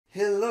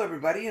Hello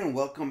everybody and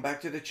welcome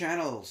back to the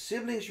channel,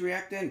 Siblings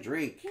React and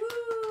Drink.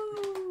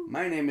 Woo!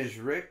 My name is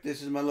Rick,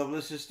 this is my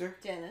lovely sister,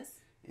 Janice.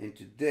 and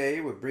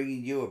today we're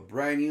bringing you a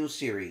brand new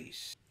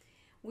series.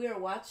 We are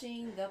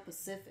watching The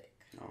Pacific.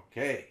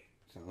 Okay,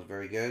 sounds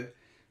very good.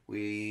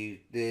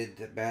 We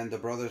did Band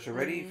of Brothers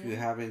already. If you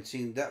haven't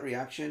seen that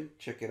reaction,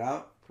 check it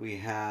out. We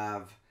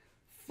have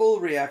full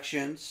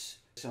reactions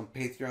on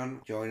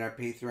Patreon. Join our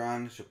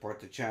Patreon, support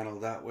the channel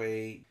that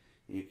way.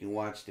 You can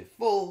watch the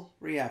full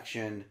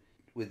reaction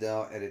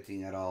without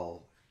editing at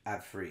all,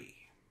 ad-free.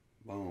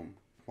 Boom.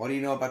 What do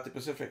you know about the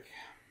Pacific?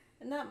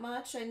 Not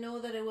much. I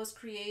know that it was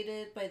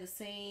created by the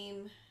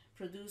same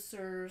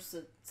producers,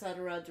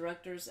 etc.,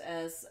 directors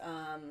as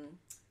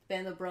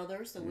Band of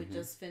Brothers that we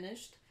just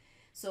finished.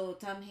 So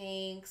Tom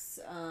Hanks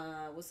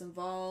was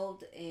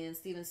involved, and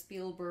Steven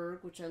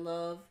Spielberg, which I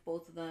love,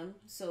 both of them.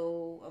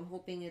 So I'm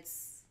hoping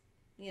it's,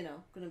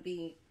 going to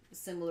be a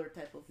similar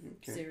type of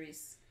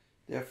series.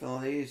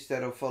 Definitely,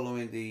 instead of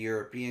following the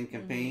European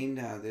campaign,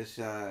 this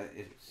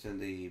it's in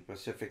the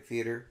Pacific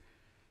Theater,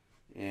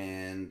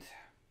 and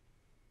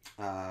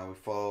we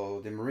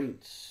follow the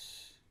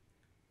Marines.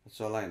 That's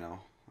all I know.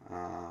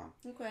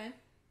 Okay.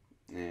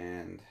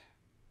 And,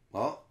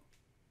 well,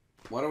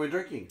 what are we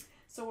drinking?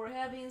 So we're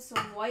having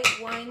some white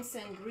wine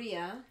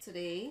sangria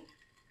today.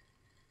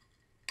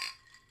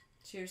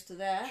 Cheers to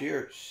that.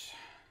 Cheers.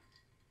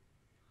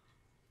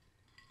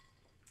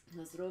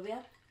 Na zdrowie.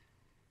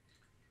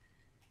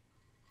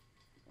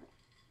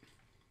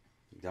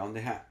 Down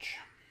the hatch.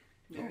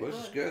 Very this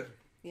is good.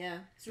 Yeah,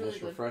 it's really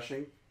good.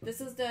 Refreshing.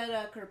 This is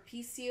that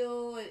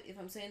Carpaccio, if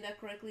I'm saying that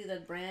correctly,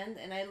 that brand,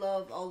 and I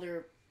love all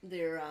their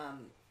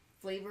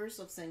flavors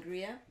of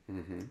sangria.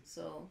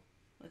 So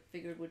I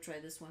figured we'd try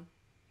this one.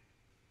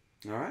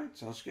 All right,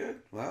 sounds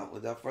good. Well,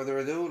 without further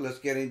ado, let's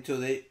get into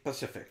the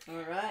Pacific.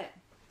 All right.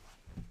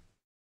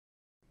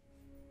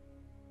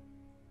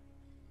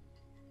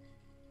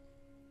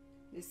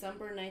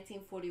 December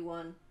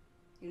 1941,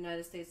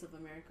 United States of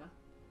America.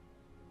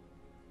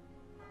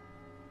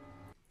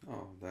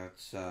 Oh,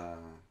 that's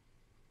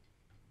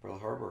Pearl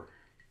Harbor.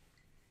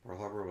 Pearl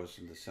Harbor was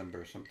in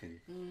December something.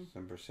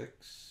 December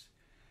 6,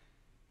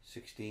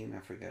 16, I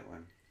forget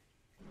when.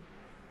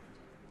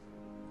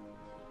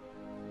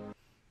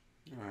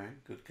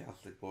 Alright, good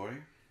Catholic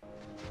boy.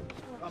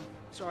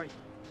 Sorry.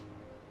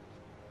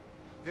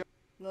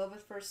 Love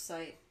at first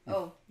sight.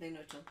 Oh, they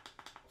know each other.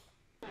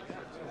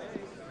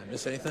 I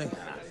miss anything?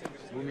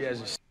 Movie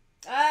has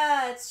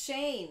It's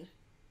Shane.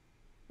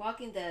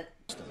 Walking Dead.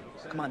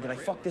 Come on, did I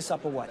fuck this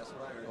up or what?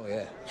 Oh,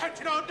 yeah. Catch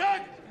it on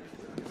deck!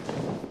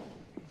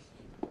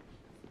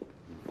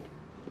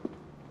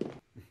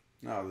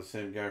 No, the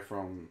same guy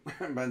from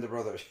Band of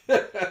Brothers.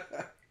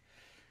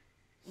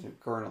 Same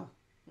colonel.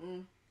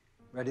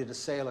 Ready to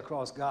sail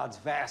across God's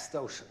vast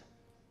ocean,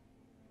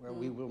 where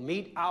we will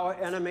meet our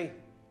enemy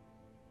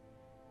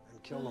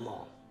and kill them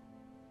all.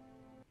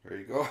 There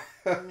you go.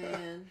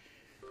 Man.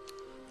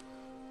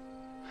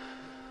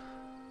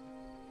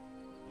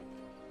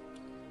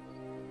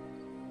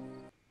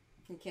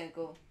 You can't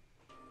go.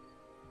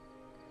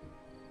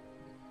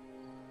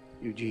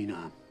 Eugene,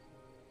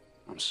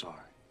 I'm sorry.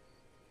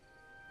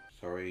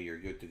 Sorry you're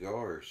good to go,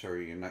 or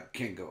sorry you're not,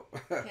 can't go?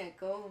 Can't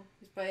go.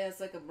 He probably has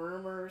like a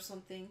murmur or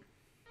something.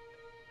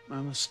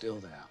 Mama's still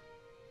there.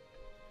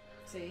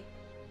 See?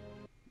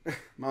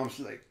 Mom's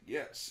like,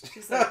 yes.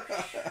 She's like,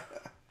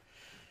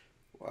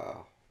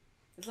 Wow.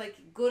 it's like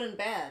good and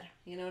bad.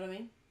 You know what I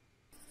mean?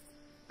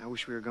 I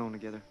wish we were going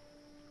together.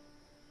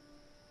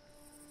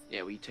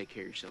 Yeah, well, you take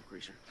care of yourself,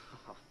 Greaser.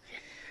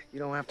 You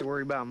don't have to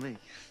worry about me.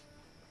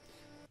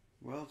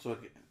 Well, so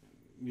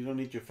you don't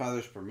need your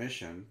father's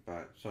permission,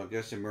 but so I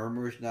guess the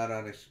murmur is not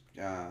on.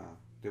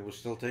 They will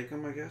still take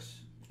him, I guess.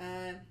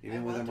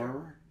 Even with a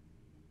murmur.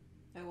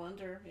 I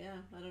wonder.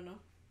 Yeah, I don't know.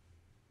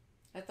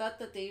 I thought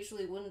that they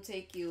usually wouldn't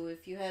take you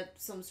if you had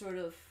some sort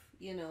of,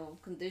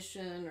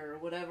 condition or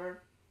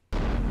whatever.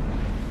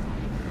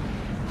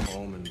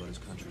 Omen, but his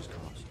country's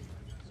cost.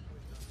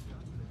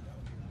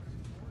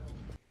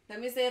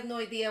 That means they have no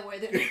idea where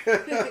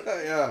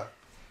they're. Yeah.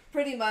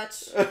 Pretty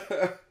much.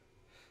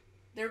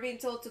 They're being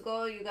told to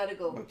go. You gotta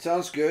go. That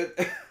sounds good.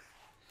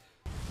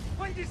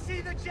 When you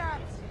see the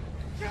Japs,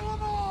 kill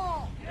them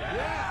all!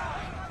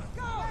 Yeah! Let's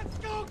go! Let's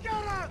go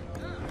get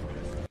them!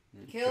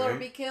 Kill or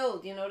be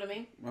killed. You know what I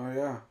mean? Oh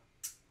yeah.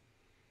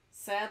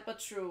 Sad but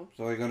true.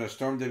 So they're gonna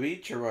storm the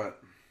beach or what?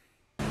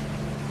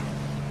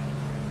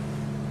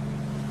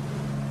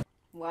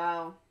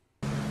 Wow.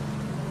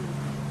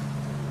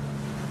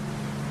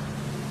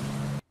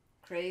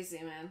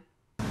 Crazy, man.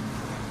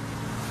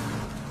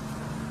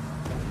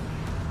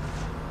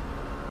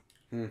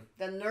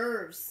 The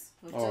nerves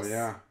of just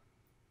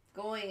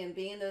going and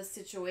being in this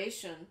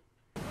situation.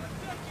 What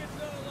took you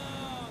so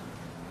long?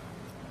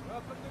 We're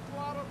up at the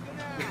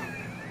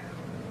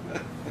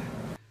Guadalcanal.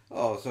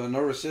 Oh, so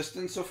no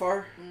resistance so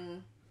far?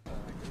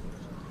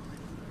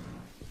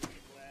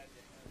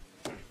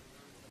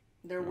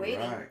 They're waiting.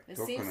 Right, It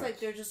seems like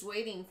they're just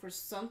waiting for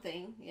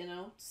something,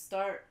 to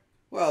start.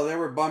 Well, they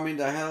were bombing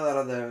the hell out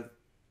of the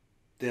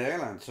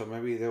island, so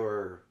maybe they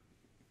were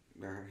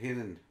They're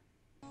hidden.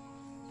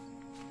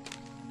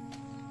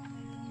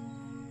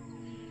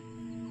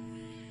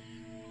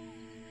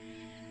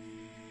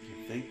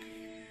 I think.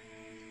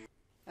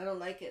 I don't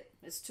like it.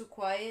 It's too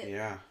quiet.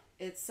 Yeah.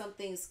 It's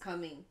something's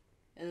coming,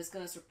 and it's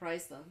gonna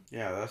surprise them.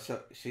 Yeah,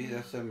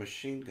 that's a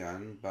machine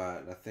gun,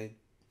 but I think.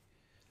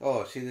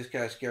 Oh, see, this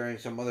guy's carrying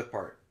some other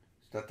part.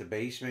 Is that the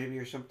base, maybe,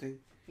 or something?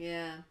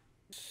 Yeah.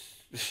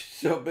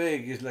 So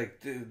big, it's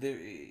like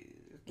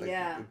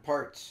Yeah.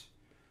 parts.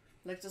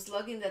 Like just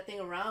lugging that thing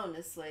around,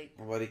 it's like.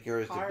 Somebody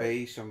carries hard. the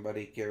base,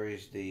 somebody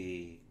carries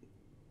the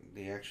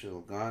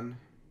actual gun,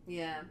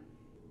 Yeah.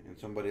 and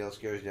somebody else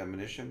carries the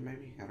ammunition,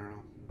 maybe? I don't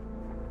know.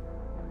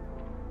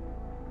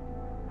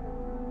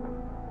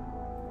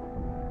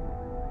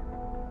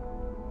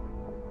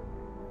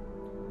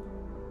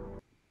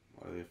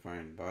 What do they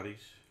find?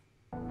 Bodies?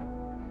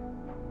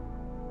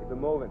 Keep it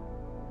moving.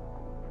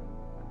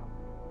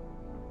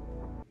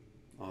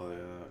 Oh,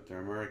 they're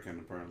American,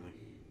 apparently.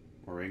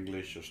 Or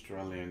English,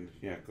 Australian.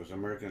 Yeah, because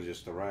Americans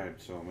just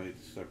arrived, so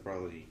they're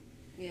probably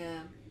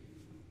Yeah.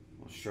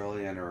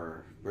 Australian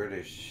or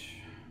British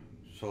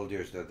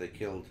soldiers that they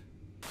killed.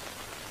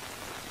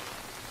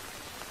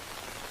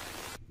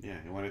 Yeah,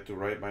 you wanted to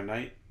ride by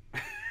night?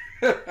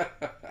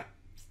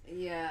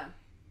 Yeah.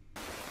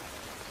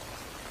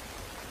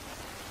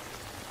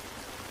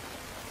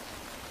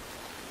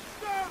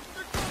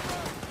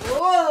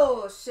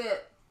 Whoa,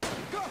 shit.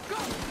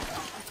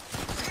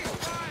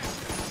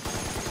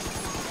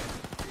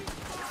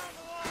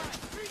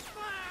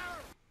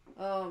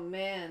 Oh,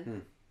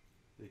 man.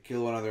 They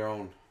kill one of their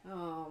own.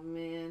 Oh,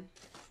 man.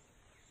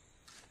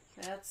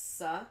 That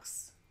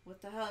sucks.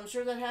 What the hell? I'm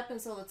sure that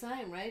happens all the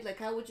time, right? Like,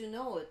 how would you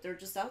know it? They're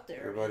just out there.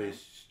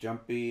 Everybody's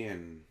jumpy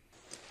and...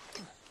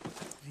 Did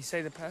he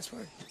say the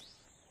password?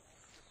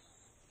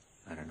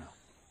 I don't know.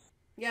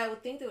 Yeah, I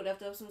would think they would have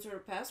to have some sort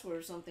of password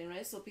or something,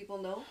 right? So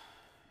people know.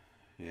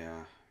 Yeah.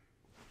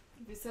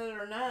 If he said it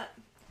or not,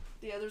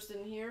 the others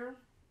didn't hear.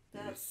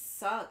 That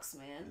sucks,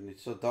 man. And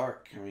it's so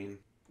dark. I mean,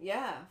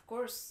 Yeah, of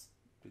course.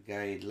 the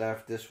guy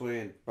left this way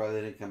and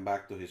probably didn't come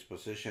back to his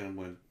position and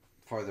went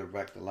farther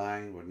back the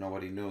line where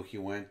nobody knew he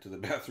went to the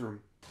bathroom.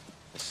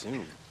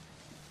 Assume.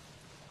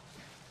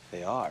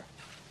 They are.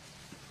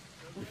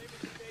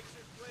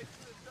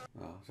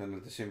 Oh, isn't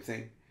it the same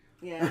thing?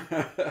 Yeah.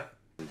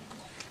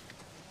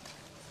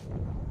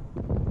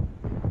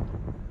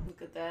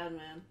 Look at that,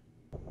 man.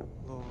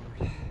 Lord.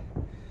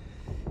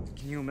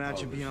 Can you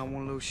imagine being on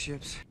one of those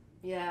ships?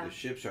 Yeah. The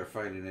ships are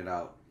fighting it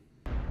out.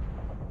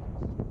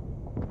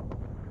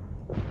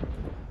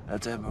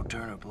 That's Admiral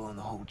Turner blowing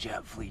the whole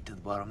Jap fleet to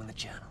the bottom of the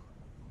channel.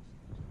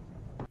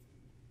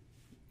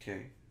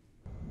 Okay.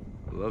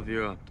 Love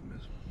your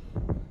optimism.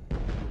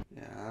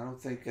 Yeah, I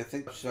think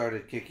it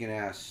started kicking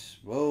ass.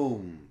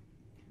 Boom.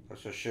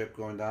 That's a ship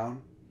going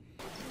down.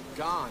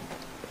 Gone.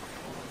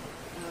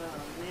 Oh,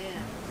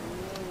 man.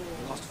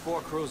 Ooh. Lost 4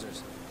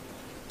 cruisers.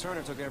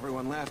 Turner took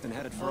everyone left and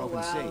headed for Oh, open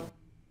wow. sea.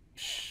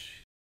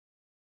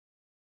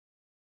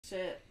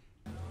 Shit.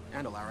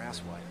 Handle our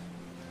ass wire.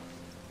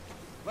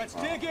 Let's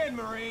dig in,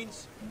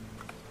 Marines!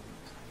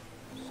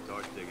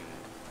 Start digging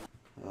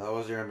in. That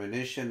was their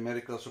ammunition,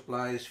 medical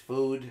supplies,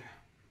 food,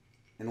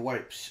 and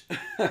wipes.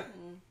 There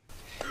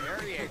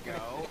you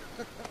go.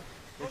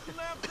 Smoking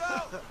lamps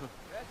out! Pass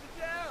it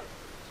down!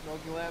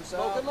 Smoking lamps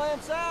out. Smoking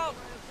lamps out!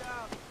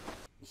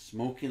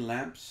 Smoking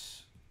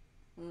lamps.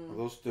 Are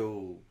those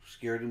to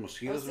scare the Oh,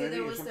 mosquitoes see, maybe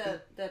there or was something?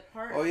 that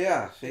part. Oh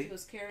yeah, that see? he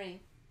was carrying.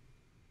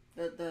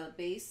 The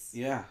base.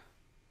 Yeah.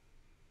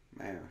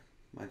 Man,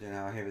 imagine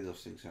how heavy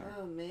those things are.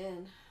 Oh,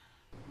 man.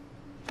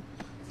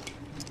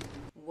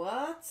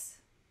 What?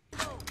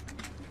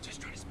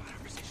 Just trying to spot our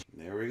position.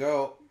 There we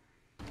go.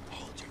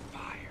 Hold your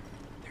fire.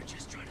 They're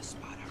just trying to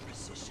spot our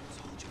positions.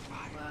 Hold your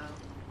fire.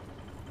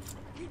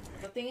 Wow.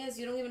 The thing is,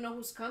 you don't even know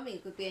who's coming.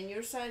 Could be on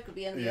your side, could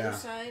be on the Yeah. other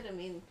side. I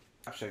mean,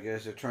 I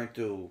guess they're trying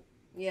to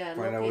yeah, find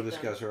out where locate these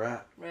them. guys are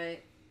at.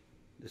 Right.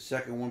 The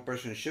second one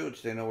person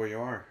shoots, they know where you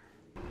are.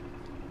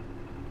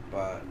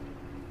 But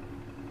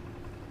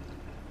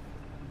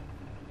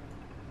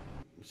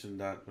isn't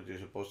that what you're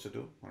supposed to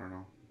do? I don't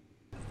know.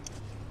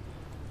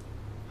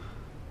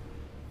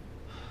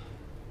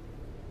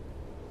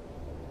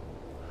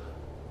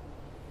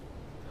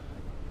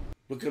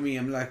 Look at me,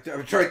 I'm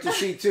trying to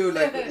see too,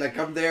 like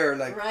I'm there,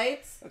 like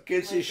Right? I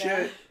can't see Like that.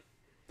 shit.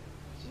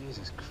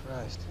 Jesus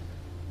Christ.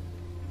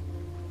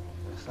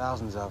 There are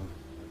thousands of them.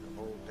 The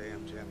whole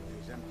damn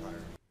Japanese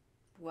Empire.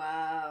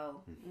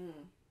 Wow.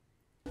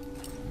 Mm.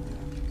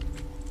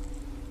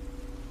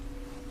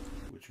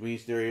 Which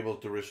means they're able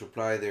to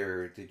resupply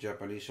the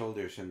Japanese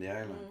soldiers in the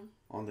island,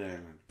 on the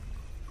island.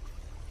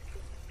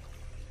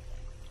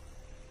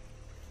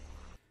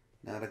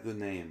 Not a good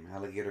name,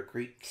 Alligator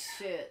Creek.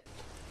 Shit.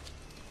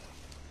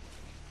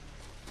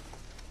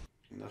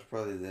 And that's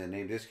probably the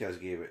name this guy's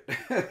gave it.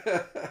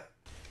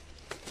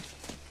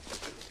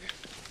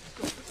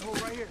 Oh,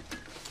 right here.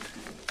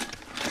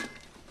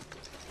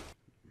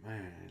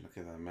 Man, look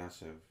at that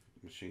massive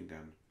machine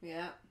gun.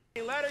 Yeah.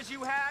 Any letters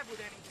you have with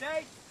any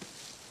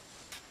dates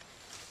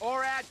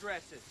or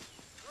addresses?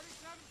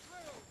 37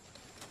 true.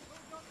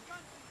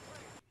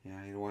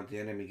 want the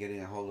enemy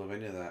getting a hold of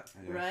any of that.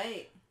 I guess.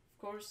 Right.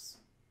 Of course.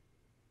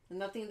 And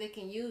nothing they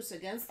can use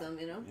against them,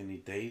 you know? Any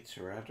dates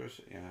or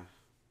addresses? Yeah.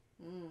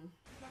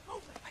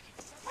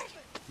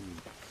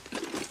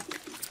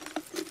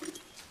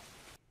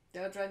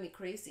 That would drive me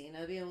crazy, and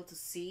I'd be able to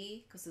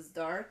see because it's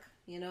dark,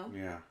 you know?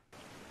 Yeah.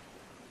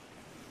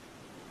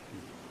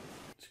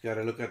 Just got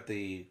to look at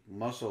the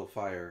muzzle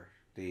fire,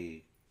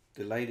 the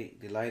lighting,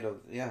 the light of,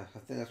 yeah, I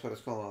think that's what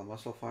it's called, a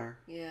muzzle fire.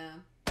 Yeah.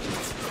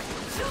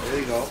 There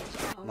you go.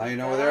 Oh Now you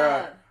know my where they're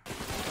God. at.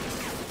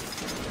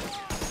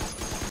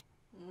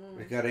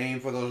 We got to aim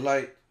for those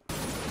lights.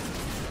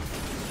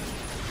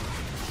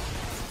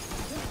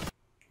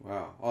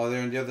 Wow. Oh,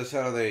 they're on the other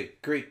side of the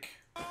creek.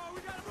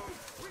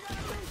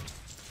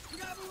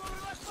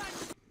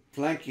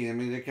 Flanking, I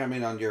mean, they're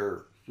coming on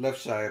your left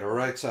side or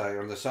right side,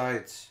 on the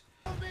sides.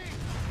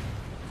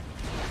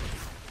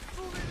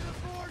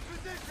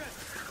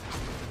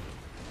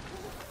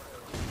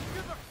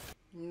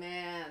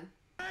 Man.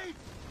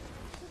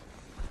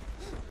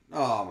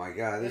 Oh my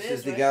God, this It is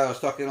is, the right? guy that was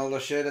talking all the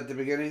shit at the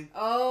beginning.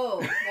 Oh,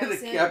 The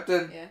that's him.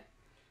 captain. Yeah.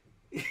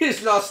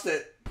 He's lost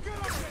it.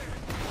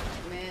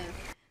 Man.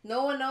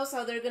 No one knows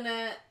how they're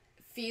gonna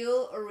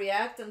feel or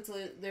react until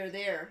they're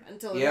there,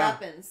 until it Yeah.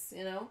 happens,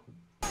 you know?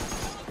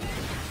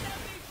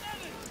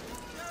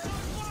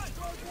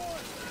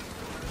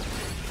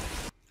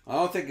 I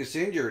don't think he's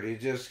injured. He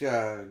just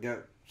got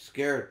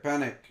scared,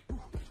 panicked.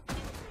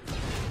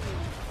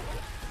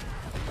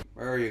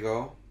 There you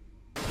go.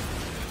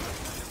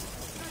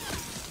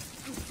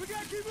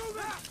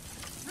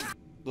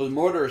 Those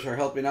mortars are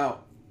helping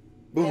out.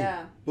 Boom.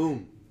 Yeah.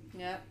 Boom.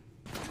 Yeah.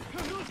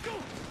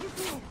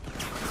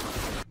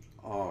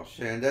 Oh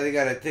shit! And then they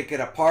gotta take it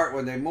apart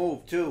when they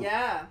move too.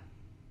 Yeah.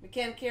 We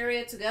can't carry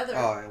it together.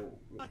 Oh,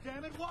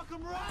 Damn it, walk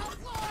 'em around.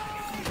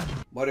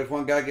 what if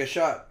one guy gets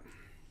shot?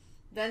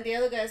 Then the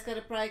other guy's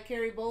gotta probably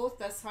carry both.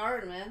 That's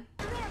hard, man.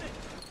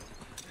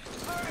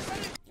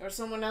 Or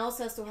someone else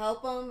has to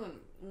help them.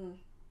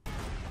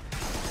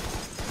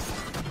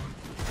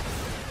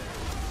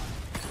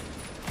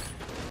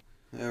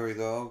 There we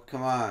go.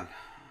 Come on.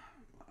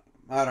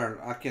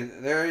 I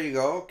can. There you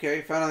go.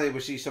 Okay. Finally, we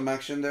see some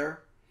action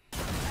there.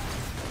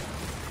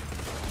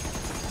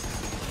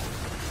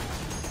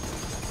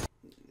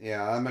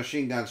 Yeah, that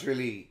machine gun's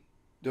really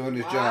doing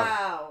his job.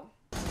 Wow.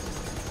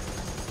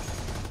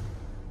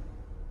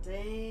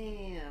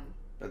 Damn.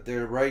 But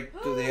they're right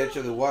to the edge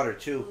of the water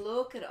too.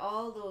 Look at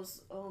all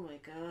those. Oh my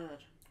God.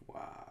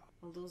 Wow.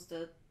 All those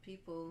dead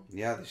people.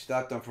 Yeah, they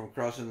stopped them from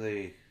crossing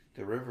the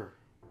river.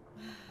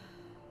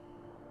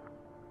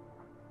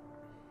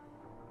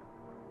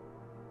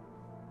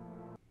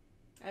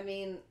 I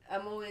mean,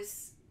 I'm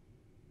always.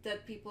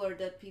 Dead people are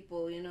dead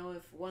people, you know?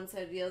 If one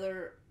side or the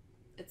other.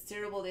 It's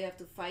terrible they have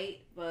to fight,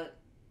 but.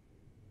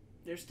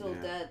 They're still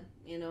Yeah. dead,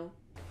 you know?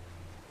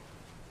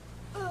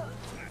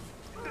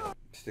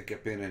 Stick a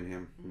pin in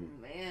him.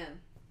 Man.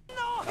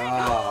 Oh.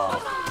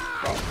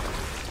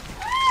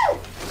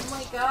 Oh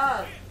my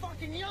God.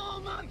 Fucking yellow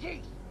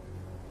monkey!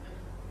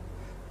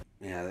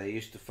 Yeah, they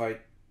used to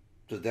fight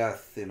to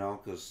death, you know,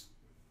 because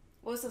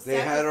What's a they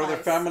had other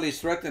sacrifice?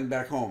 families threatened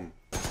back home.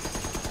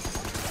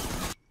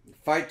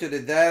 Fight to the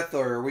death,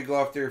 or we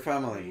go after your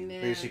family.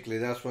 Man. Basically,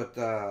 that's what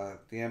the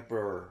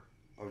Emperor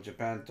of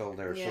Japan told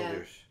their Yeah.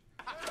 soldiers.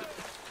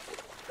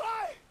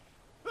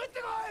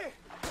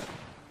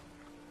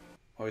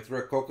 Oh, he threw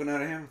a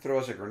coconut at him? Throw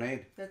us a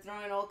grenade. They're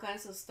throwing all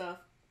kinds of stuff.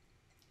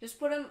 Just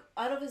put him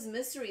out of his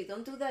misery.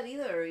 Don't do that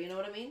either. You know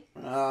what I mean?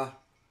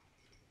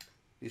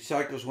 These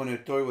psychos want to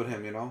toy with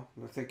him, you know?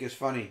 I think it's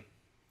funny.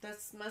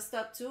 That's messed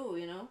up too,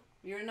 you know?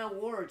 You're in a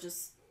war.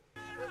 Just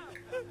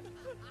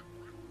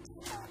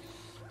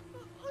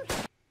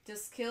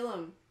kill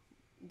him.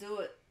 Do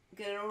it.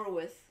 Get it over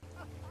with.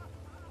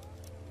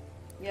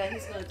 Yeah,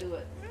 he's gonna do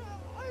it.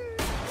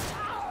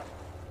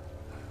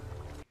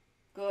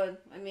 Good.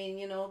 I mean,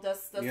 you know,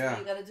 that's Yeah. what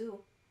you gotta do.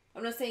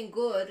 I'm not saying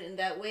good in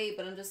that way,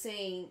 but I'm just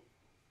saying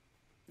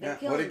they're Yeah,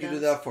 killing what did you them.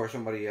 do that for?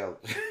 Somebody else.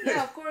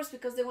 Yeah, of course,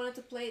 because they wanted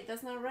to play.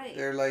 That's not right.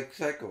 They're like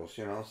psychos,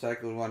 you know?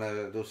 Psychos want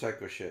to do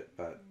psycho shit,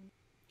 but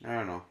I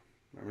don't know.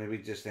 Or maybe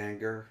just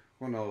anger.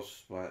 Who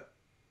knows? But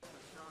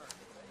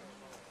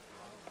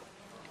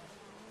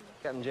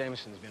Captain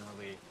Jameson's been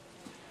relieved.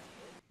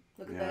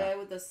 Look at Yeah. the guy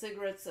with the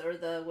cigarettes or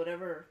the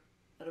whatever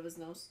out of his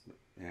nose.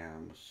 yeah,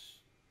 it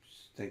must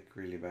stink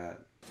really bad.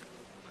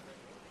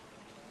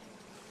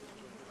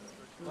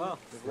 Well,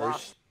 we've lost.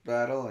 First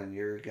battle, and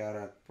you got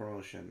a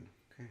promotion.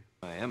 Okay.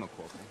 I am a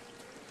corporal.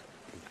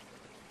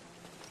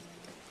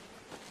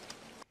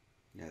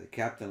 Yeah, the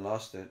captain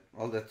lost it.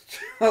 All that,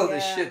 all the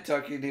Yeah. shit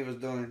talking he was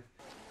doing.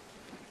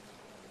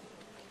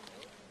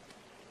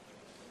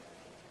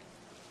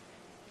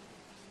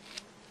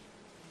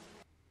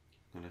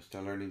 Gonna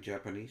start learning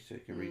Japanese so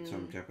you can read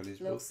some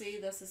Japanese Look, books. see,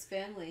 that's his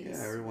family. Yeah,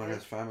 His everyone wife.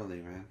 has family,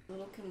 man.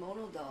 Little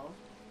kimono doll.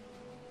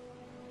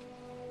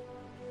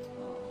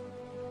 Oh.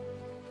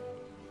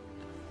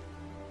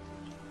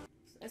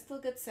 I still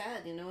get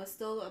sad, you know. It's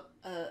still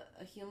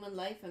a human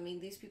life. I mean,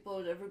 these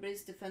people,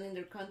 everybody's defending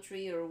their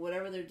country or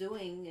whatever they're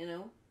doing, you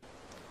know.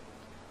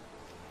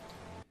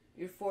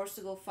 you're forced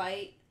to go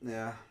fight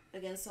Yeah.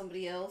 against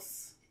somebody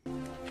else. Well,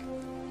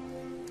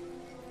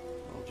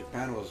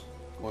 Japan was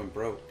going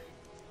broke,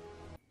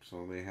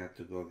 so they had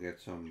to go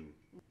get some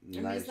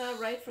nice it's not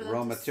right for them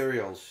raw to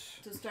materials.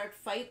 to start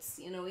fights,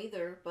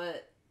 either,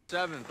 but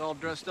 7th, all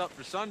dressed up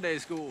for Sunday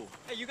school.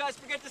 Hey, you guys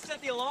forget to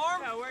set the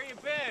alarm? Yeah, where you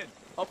been?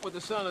 Up with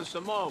the son of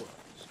Samoa,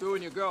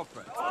 screwing your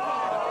girlfriend.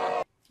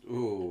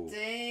 Ooh.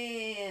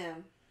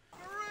 damn.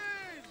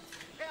 Marines!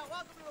 Yeah,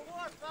 welcome to the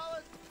war,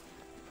 fellas.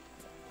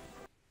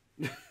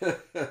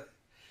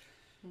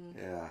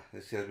 Yeah,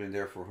 this guy's been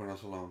there for who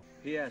knows how long.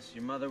 P.S.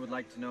 Your mother would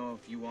like to know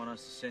if you want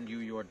us to send you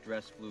your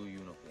dress blue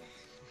uniform.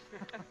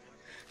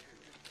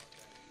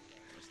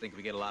 Just think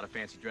we get a lot of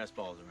fancy dress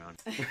balls around.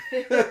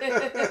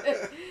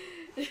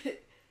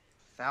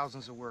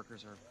 Thousands of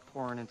workers are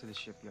pouring into the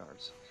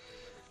shipyards.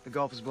 The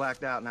Gulf is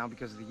blacked out now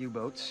because of the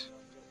U-boats.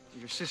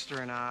 Your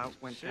sister and I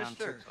went down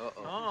to...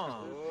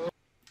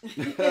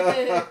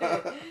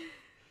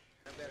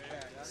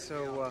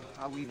 So,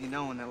 I'll leave you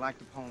knowing that, like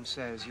the poem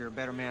says, you're a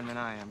better man than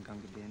I am,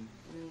 Gunga Din.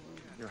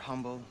 Your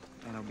humble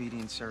and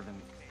obedient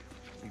servant,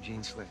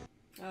 Eugene Sledge.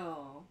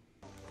 Oh.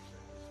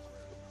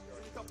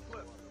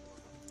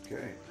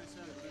 Okay.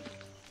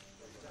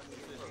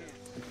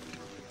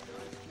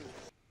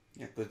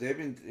 Yeah, because they've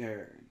been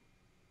there.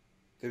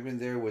 They've been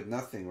there with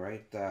nothing,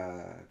 right?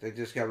 They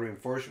just got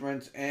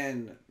reinforcements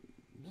and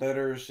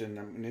letters and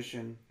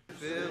ammunition.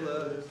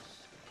 There,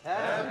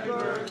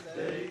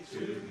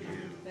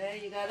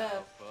 you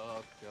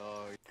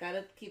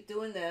gotta keep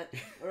doing that,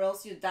 or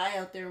else you die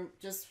out there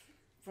just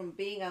from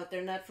being out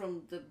there, not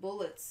from the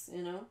bullets,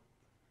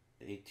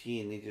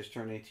 18. They just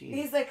turned 18.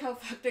 He's like, how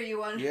fucked are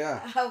you on? Yeah.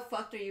 How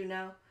fucked are you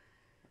now?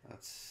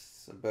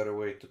 That's a better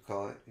way to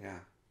call it. Yeah.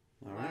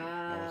 All right.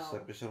 That was Wow.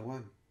 episode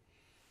 1.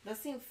 That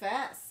seemed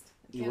fast.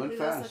 I You can't went believe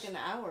that's fast. like an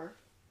hour.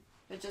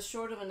 But just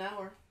short of an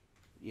hour.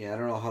 Yeah, I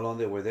don't know how long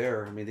they were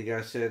there. I mean, the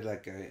guy said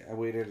like I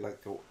waited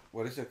like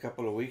a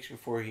couple of weeks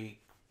before he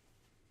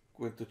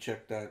went to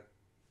check that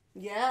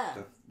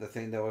Yeah. the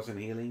thing that wasn't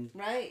healing.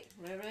 Right.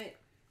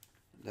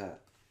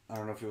 That I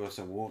don't know if it was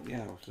a wound.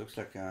 Yeah, it looks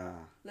like a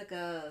Like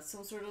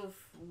some sort of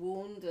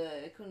wound.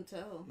 I couldn't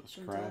tell.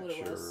 Couldn't tell scratch what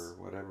it was.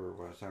 or whatever it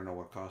was. I don't know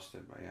what caused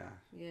it, but yeah,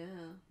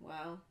 Yeah.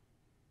 Wow.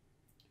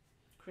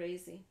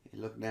 Crazy. it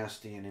looked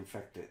nasty and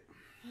infected.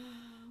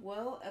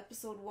 Well,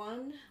 episode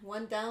 1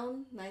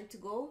 down, 9 to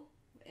go,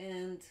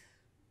 and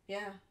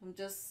yeah, I'm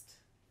just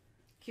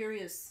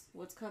curious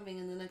what's coming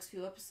in the next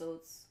few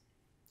episodes.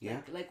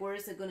 Yeah. Like where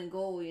is it gonna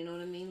go? You know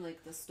what I mean?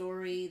 Like the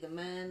story, the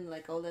men,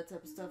 like all that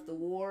type of stuff, the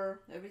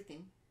war,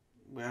 everything.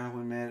 Well,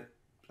 we met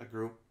a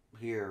group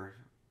here.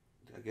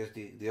 I guess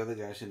the other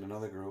guys in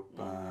another group.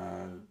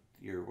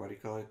 Your what do you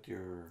call it?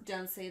 Your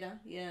John Seda,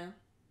 yeah.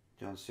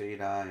 John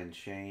Seda and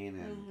Shane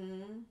and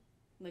Mm-hmm.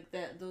 Like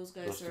that, those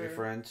guys those are. 3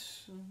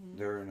 friends. Mhm.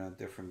 They're in a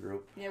different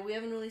group. Yeah, we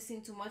haven't really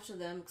seen too much of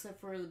them except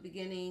for the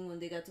beginning when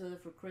they got together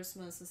for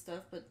Christmas and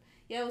stuff. But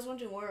yeah, I was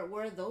wondering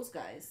where are those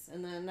guys?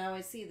 And then now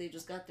I see they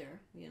just got there.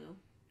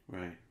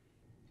 Right.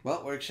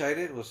 Well, we're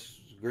excited. It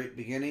was a great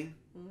beginning.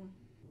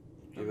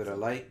 Give it a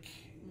like.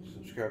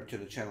 Subscribe to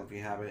the channel if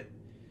you have it.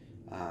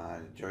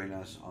 Join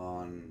us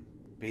on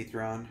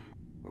Patreon.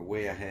 We're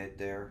way ahead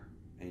there,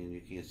 and you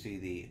can see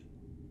the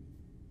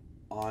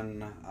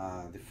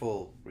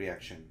full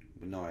reaction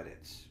with no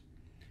edits.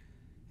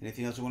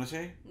 Anything else you want to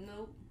say?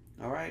 Nope.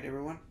 All right,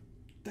 everyone.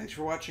 Thanks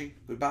for watching.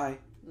 Goodbye.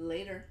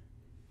 Later.